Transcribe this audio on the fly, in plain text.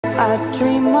I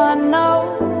dream I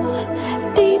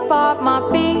know deep up my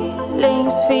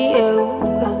feelings for you.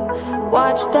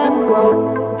 Watch them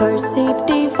grow, perceive,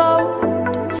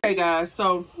 devote. Hey guys,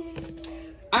 so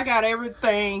I got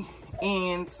everything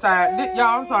inside.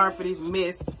 Y'all, I'm sorry for this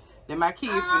mess that my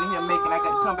kids been in here making. I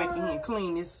got to come back in here and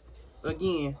clean this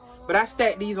again. But I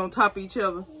stacked these on top of each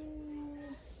other.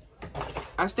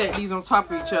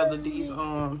 These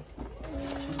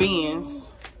bins.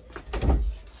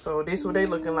 So this is what they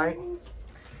looking like.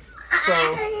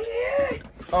 So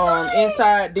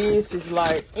inside this is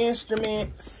like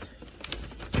instruments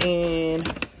and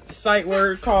sight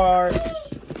word cards,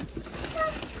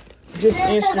 just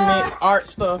instruments, art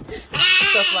stuff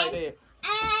like that.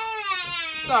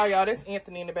 Sorry y'all, that's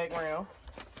Anthony in the background.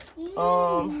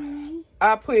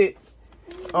 I put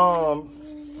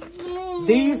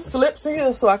these slips in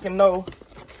here so I can know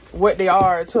what they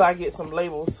are until I get some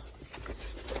labels.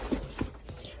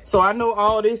 So I know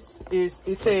all this is,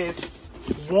 it says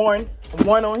one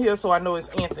on here, so I know it's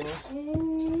Anthony's.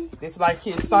 It's like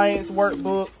his science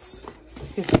workbooks,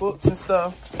 his books and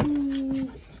stuff. And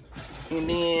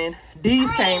then these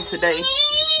came today.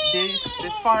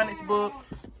 This phonics book,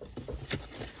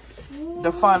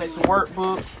 the phonics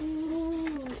workbook,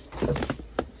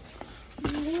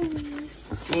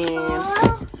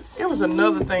 and there was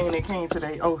another thing that came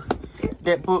today. Oh,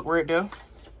 that book right there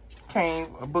came,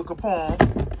 a book of poems.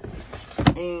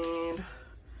 And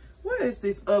what is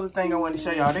this other thing I want to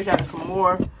show y'all? They got some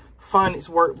more phonics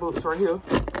workbooks right here.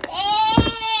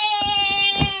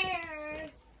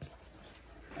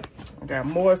 I got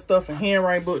more stuff, a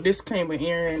handwriting book. This came with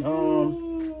Aaron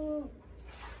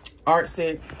art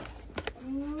set,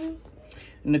 and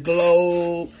the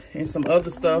globe, and some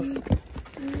other stuff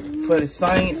for the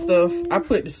science stuff. I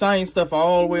put the science stuff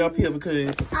all the way up here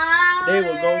because they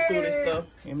will go through this stuff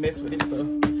and mess with this stuff.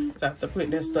 So I have to put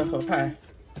that stuff up high.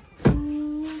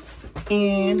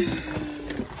 And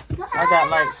I got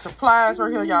like supplies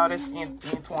right here, y'all. This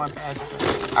Antwan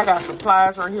package. I got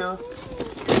supplies right here,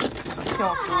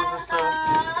 pencils and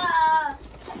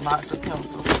stuff. Lots of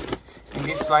pencils. And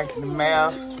this like the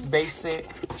math base set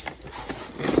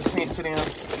that was sent to them.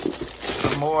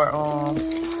 Some more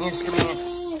instruments.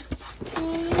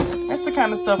 That's the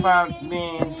kind of stuff I've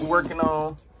been working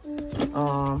on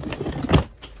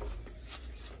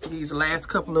these last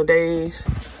couple of days.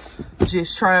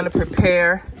 Just trying to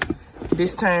prepare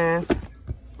this time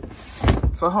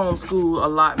for homeschool a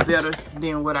lot better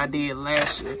than what I did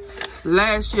last year.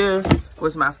 Last year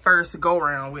was my first go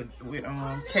around with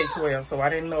K-12, so I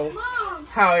didn't know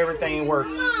how everything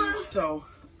worked. So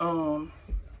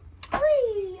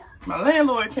my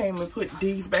landlord came and put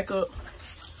these back up,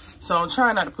 so I'm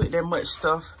trying not to put that much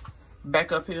stuff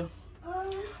back up here.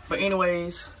 But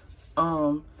anyways,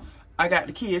 I got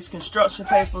the kids construction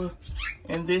paper,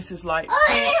 and this is like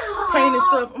paint and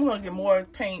stuff. I'm gonna get more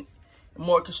paint,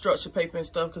 more construction paper and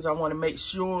stuff because I want to make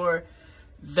sure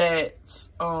that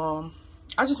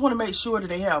I just want to make sure that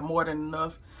they have more than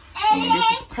enough. And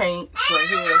this is paint right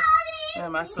here,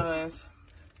 and my son's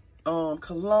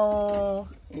cologne,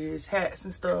 his hats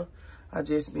and stuff. I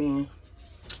just been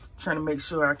trying to make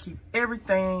sure I keep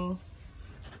everything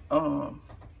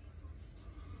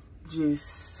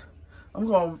I'm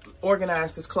going to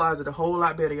organize this closet a whole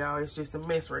lot better, y'all. It's just a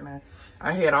mess right now.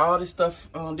 I had all this stuff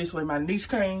this way. My niece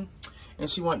came, and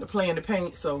she wanted to play in the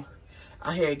paint, so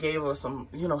I had gave her some,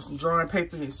 you know, some drawing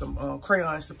paper and some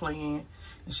crayons to play in,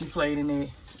 and she played in it.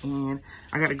 And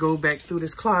I got to go back through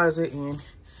this closet and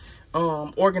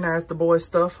organize the boys'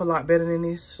 stuff a lot better than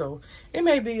this. So it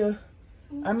may be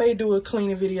I may do a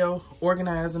cleaning video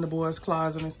organizing the boys'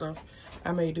 closet and stuff.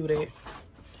 I may do that.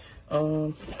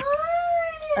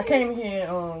 I came here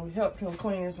and helped him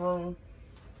clean his room.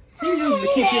 He usually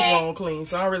keeps his room clean,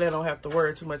 so I really don't have to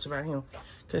worry too much about him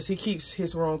because he keeps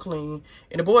his room clean.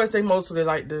 And the boys, they mostly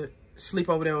like to sleep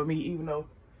over there with me, even though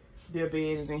their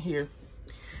bed is in here.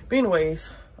 But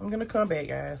anyways, I'm going to come back,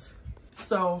 guys.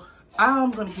 So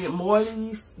I'm going to get more of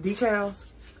these decals,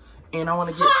 and I want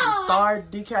to get some star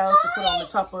decals to put on the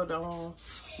top of the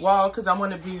wall because I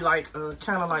want to be like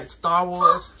kind of like Star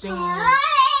Wars theme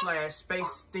 /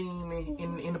 space theme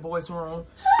in the boys' room.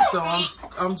 So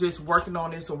I'm just working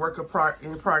on this, a work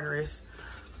in progress.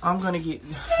 I'm gonna get,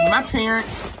 my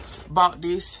parents bought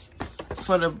this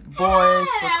for the boys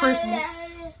for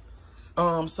Christmas.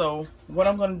 So what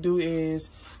I'm gonna do is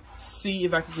see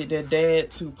if I can get their dad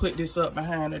to put this up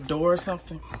behind the door or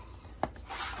something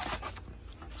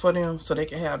for them, so they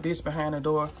can have this behind the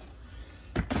door.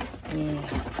 And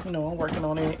you know, I'm working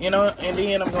on it. You know, and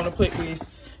then I'm gonna put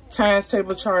this times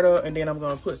table chart up, and then I'm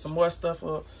gonna put some more stuff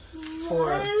up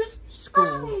for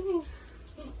school.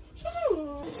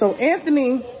 So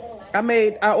Anthony,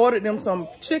 I ordered them some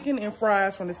chicken and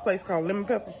fries from this place called Lemon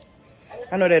Pepper.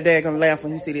 I know that dad gonna laugh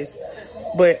when he see this.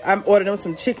 But I ordered them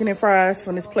some chicken and fries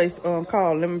from this place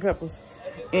called Lemon Peppers.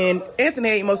 And Anthony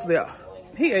ate most of that.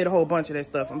 He ate a whole bunch of that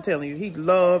stuff. I'm telling you, he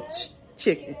loved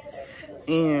chicken.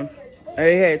 And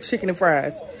they had chicken and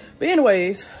fries. But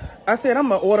anyways, I said I'm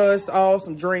gonna order us all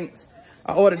some drinks.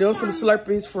 I ordered them some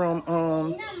Slurpees from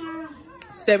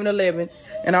 7-Eleven.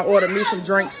 And I ordered me some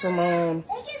drinks from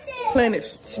Planet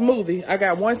Smoothie. I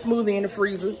got one smoothie in the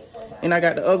freezer. And I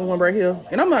got the other one right here.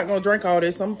 And I'm not gonna drink all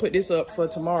this. I'm gonna put this up for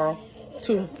tomorrow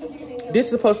too. This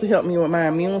is supposed to help me with my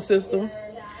immune system.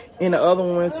 And the other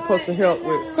one is supposed to help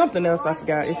with something else I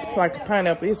forgot. It's like a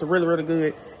pineapple. It's really, really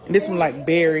good. And this one like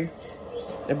berry.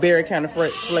 The berry kind of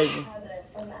flavor.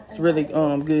 It's really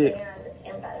good.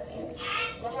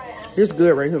 It's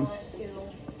good right here.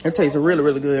 It tastes really,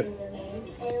 really good.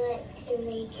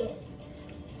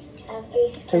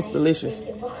 Tastes delicious.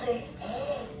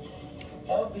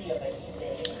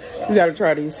 You gotta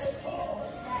try these.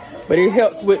 But it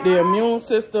helps with the immune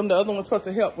system. The other one's supposed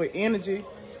to help with energy.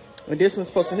 And this one's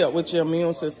supposed to help with your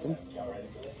immune system.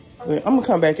 But I'm gonna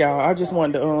come back, y'all. I just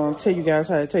wanted to tell you guys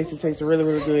how it tastes. It tastes really,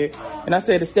 really good. And I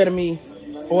said instead of me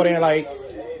ordering like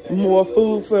more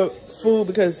food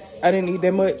because I didn't eat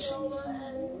that much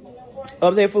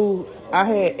of that food, I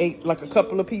had ate like a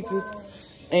couple of pieces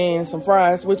and some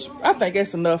fries, which I think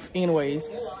that's enough anyways.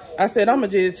 I said I'm gonna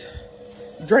just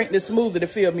drink this smoothie to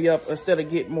fill me up instead of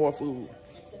getting more food.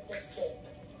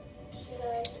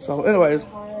 So anyways,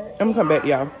 I'm gonna come back,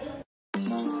 y'all.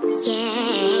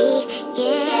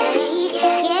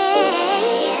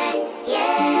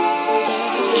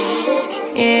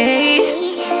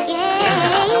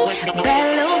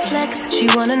 Bad little flex, she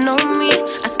wanna know me.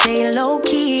 I stay low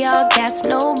key, all gas,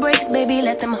 no brakes, baby,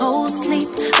 let them hoes sleep.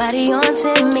 Body on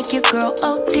 10, make your girl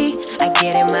OD. I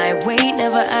get in my way,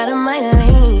 never out of my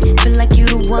lane. Feel like you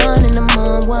the one and I'm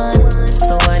on one.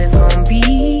 So what it's gonna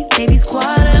be? Baby,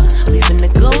 squad up, we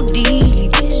finna go deep.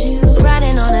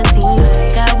 Riding on a team,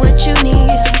 got what you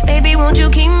need. Baby, won't you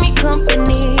keep me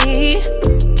company?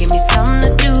 Give me something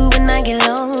to do when I get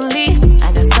lonely.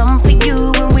 I got something for you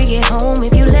when we get home.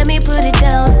 If you let me put it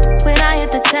down, when I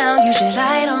hit the town, you should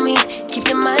slide on me.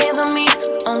 Keep your minds on me.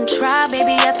 On try,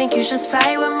 baby, I think you should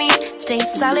side with me. Stay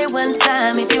solid one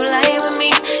time if you lie with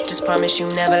me. Just promise you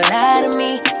never lie to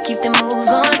me. Keep the moves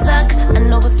on tuck, I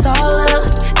know it's all up.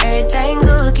 Everything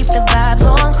good, keep the vibes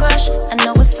on crush. I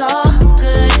know it's all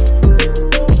good.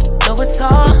 Know it's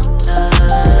all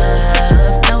love.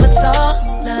 Know it's all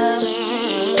love.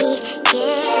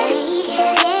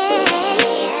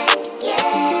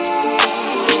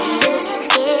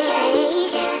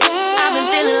 I've been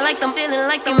feeling like I'm feeling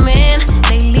like a man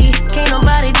lately. Can't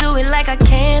nobody do it like I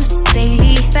can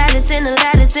daily. Baddest in the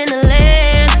lattice in the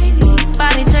land.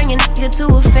 Body turn your nigga to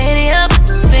a fanny up,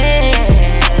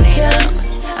 fanny up.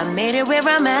 I made it where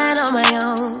I'm at on my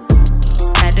own.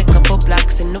 Had a couple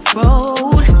blocks in the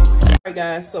road. Alright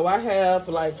guys, so I have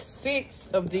like 6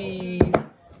 of these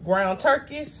ground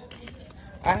turkeys.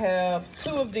 I have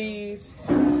 2 of these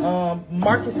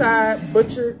market side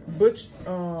butcher,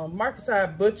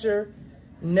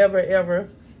 never ever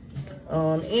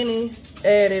any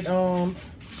added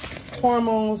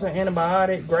hormones or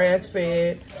antibiotic, grass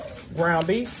fed ground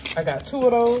beef. I got 2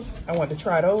 of those. I want to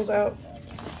try those out.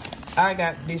 I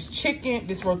got this chicken,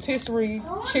 this rotisserie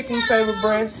chicken flavor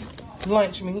breast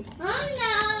lunch meat.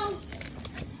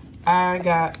 I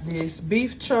got this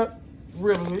beef chuck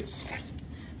ribs.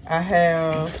 I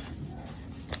have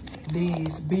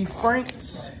these beef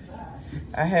franks.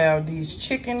 I have these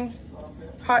chicken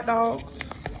hot dogs.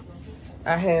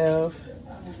 I have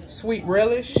sweet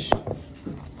relish.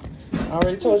 I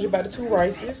already told you about the 2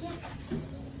 rices.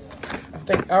 I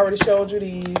think I already showed you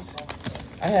these.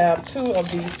 I have 2 of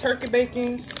these turkey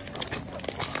bacons.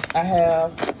 I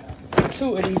have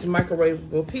 2 of these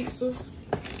microwavable pizzas.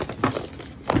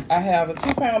 I have a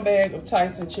 2-pound bag of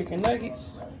Tyson chicken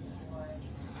nuggets.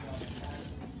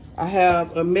 I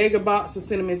have a mega box of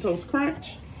Cinnamon Toast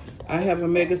Crunch. I have a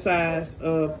mega size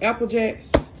of Apple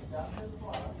Jacks.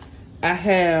 I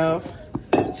have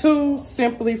 2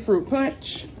 Simply Fruit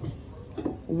Punch.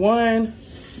 1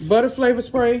 butter flavor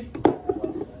spray.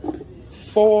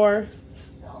 4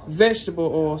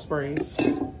 vegetable oil sprays.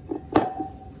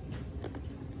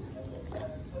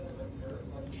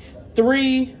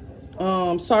 3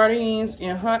 sardines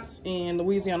in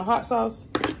Louisiana hot sauce.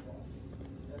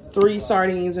 3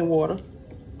 sardines in water.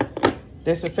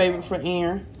 That's a favorite for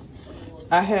Aaron.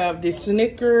 I have the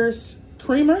Snickers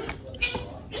creamer.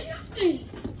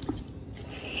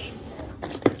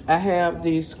 I have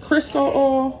this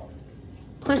Crisco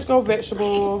Crisco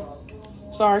vegetable.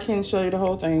 Sorry, I can't show you the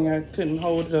whole thing. I couldn't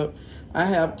hold it up. I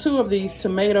have 2 of these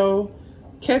tomato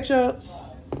ketchups.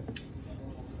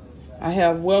 I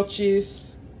have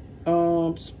Welch's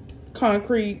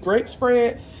concrete grape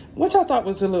spread, which I thought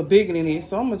was a little bigger than this.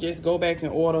 So I'm gonna just go back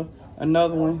and order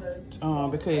another one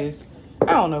because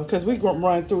I don't know, because we gonna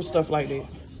run through stuff like this.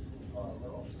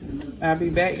 I'll be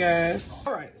back, guys.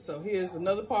 All right, so here's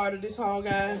another part of this haul,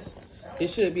 guys. It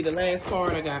should be the last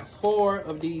part. I got 4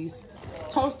 of these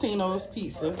Tostinos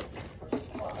pizza,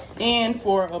 and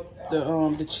 4 of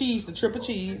the cheese, the triple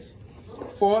cheese,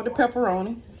 4 of the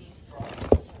pepperoni.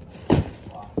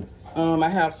 I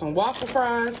have some waffle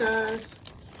fries, guys.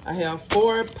 I have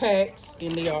 4 packs,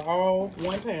 and they are all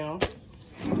 1 pound.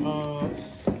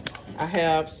 I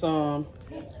have some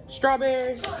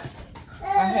strawberries.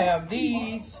 I have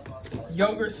these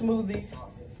yogurt smoothies.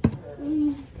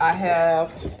 I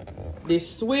have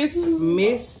this Swiss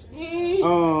Miss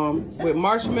with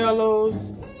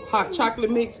marshmallows, hot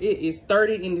chocolate mix. It is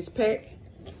 30 in this pack.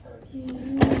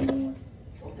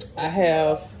 I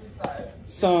have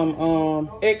some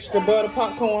extra butter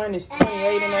popcorn. It's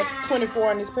 28 in that,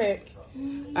 24 in this pack.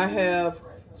 I have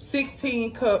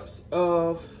 16 cups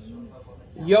of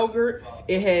yogurt.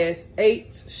 It has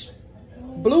 8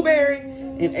 blueberry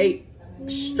and 8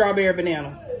 strawberry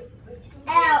banana.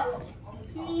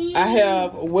 I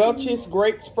have Welch's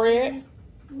grape spread.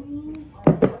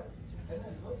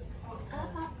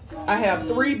 I have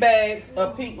 3 bags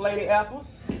of pink lady apples,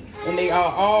 and they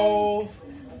are all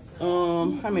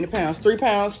how many pounds? 3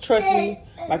 pounds. Trust me,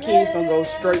 my kids gonna go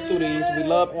straight through these. We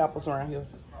love apples around here.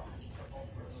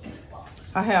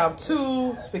 I have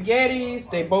 2 spaghettis.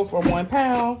 They both are 1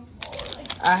 pound.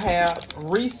 I have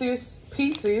Reese's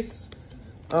Pieces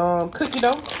cookie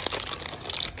dough.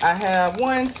 I have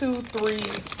 1, 2, 3,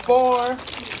 4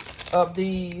 of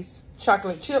these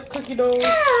chocolate chip cookie doughs.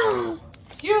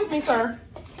 Excuse me, sir.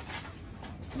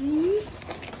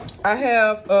 I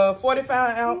have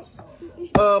 45 ounce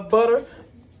butter.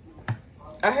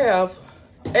 I have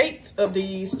 8 of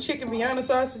these chicken Vienna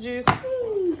sausages.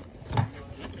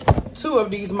 2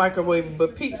 of these microwavable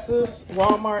pizzas,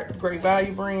 Walmart, Great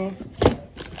Value brand.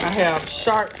 I have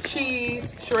sharp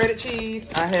cheese, shredded cheese.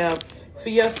 I have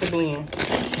Fiesta blend.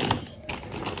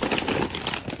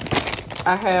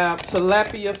 I have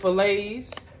tilapia fillets.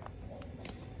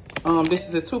 This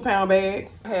is a 2 pound bag.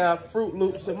 I have Fruit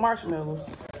Loops and marshmallows.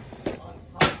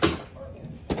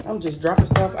 I'm just dropping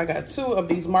stuff. I got 2 of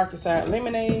these market side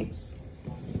lemonades.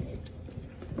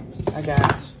 I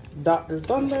got Dr.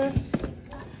 Thunder.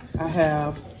 I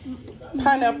have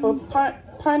pineapple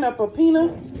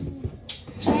peanut.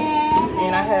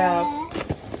 And I have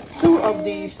 2 of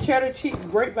these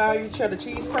Great Value cheddar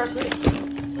cheese crackers.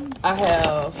 I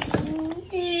have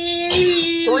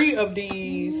 3 of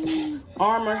these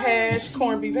Armour hash,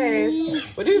 corned beef hash.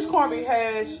 But these corned beef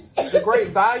hash, the Great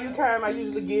Value kind I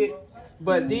usually get.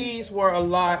 But these were a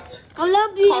lot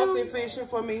cost efficient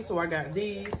for me, so I got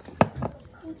these.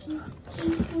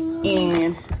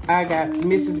 And I got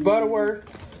Mrs. Butterworth,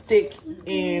 thick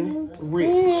and rich.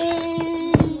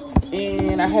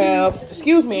 And I have,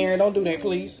 excuse me, Aaron, don't do that,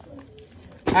 please.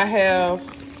 I have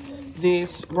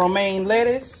this romaine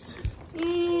lettuce.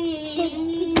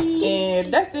 And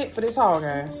that's it for this haul,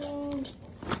 guys.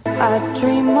 I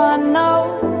dream I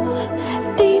know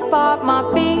deep up my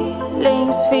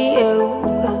feelings for you.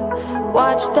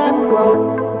 Watch them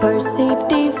grow, perceive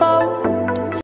devote.